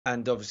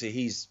and obviously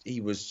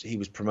he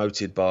was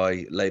promoted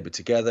by Labour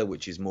Together,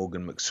 which is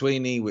Morgan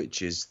McSweeney,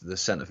 which is the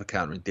Centre for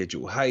Countering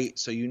Digital Hate.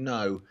 So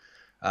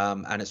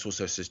and it's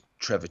also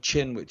Trevor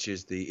Chin, which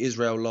is the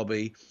Israel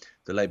lobby,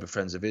 the Labour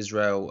Friends of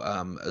Israel,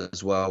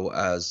 as well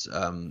as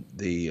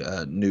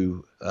the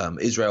new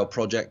Israel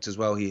Project as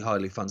well. He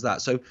highly funds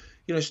that. So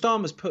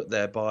Starmer's put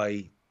there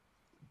by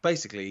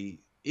basically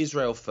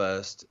Israel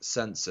First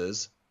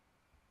censors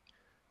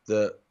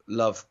that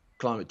love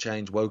climate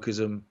change,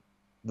 wokeism,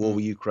 war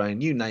with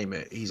Ukraine, you name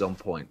it, he's on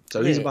point.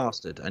 So he's a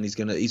bastard, and he's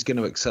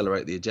gonna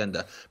accelerate the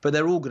agenda. But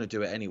they're all going to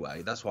do it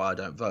anyway. That's why I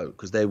don't vote,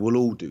 because they will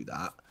all do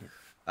that.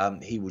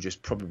 He will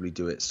just probably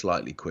do it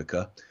slightly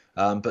quicker.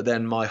 But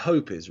then my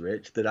hope is,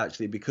 Rich, that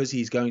actually because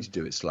he's going to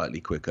do it slightly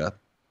quicker,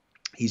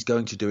 he's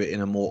going to do it in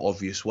a more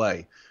obvious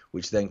way,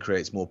 which then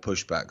creates more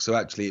pushback. So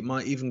actually it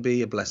might even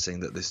be a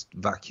blessing that this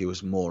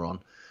vacuous moron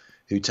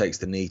who takes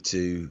the knee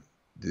to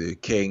the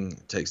king,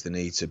 takes the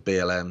knee to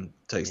BLM,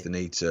 takes the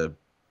knee to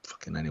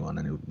fucking anyone,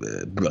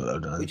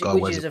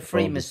 which is a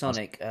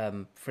Freemasonic,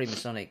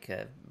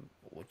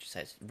 what do you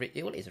say?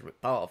 It is a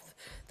part of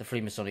the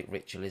Freemasonic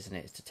ritual, isn't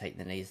it? Is to take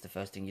the knee. Is the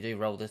first thing you do.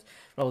 Roll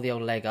the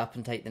old leg up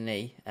and take the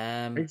knee.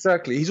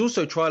 Exactly. He's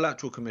also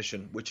Trilateral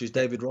Commission, which is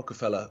David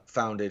Rockefeller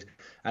founded,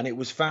 and it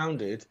was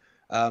founded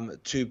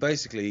to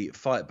basically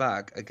fight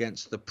back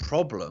against the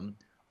problem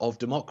of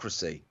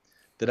democracy.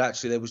 That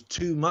actually there was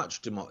too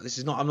much democracy. This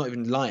is not. I'm not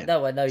even lying.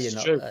 No, I know you're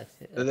not. That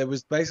there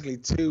was basically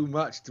too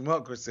much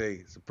democracy.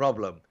 It's a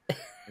problem.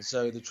 And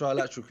so the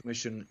Trilateral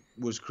Commission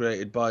was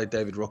created by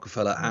David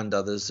Rockefeller and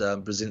others.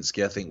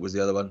 Brzezinski, I think, was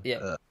the other one.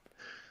 Yeah.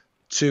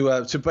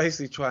 To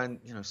basically try and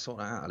sort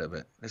that out a little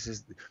bit.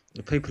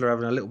 The people are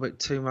having a little bit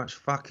too much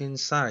fucking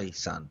say,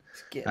 son.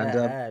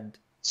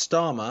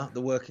 Starmer,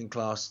 the working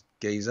class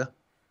geezer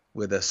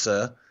with a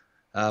sir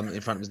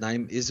in front of his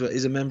name, is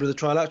a member of the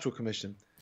Trilateral Commission.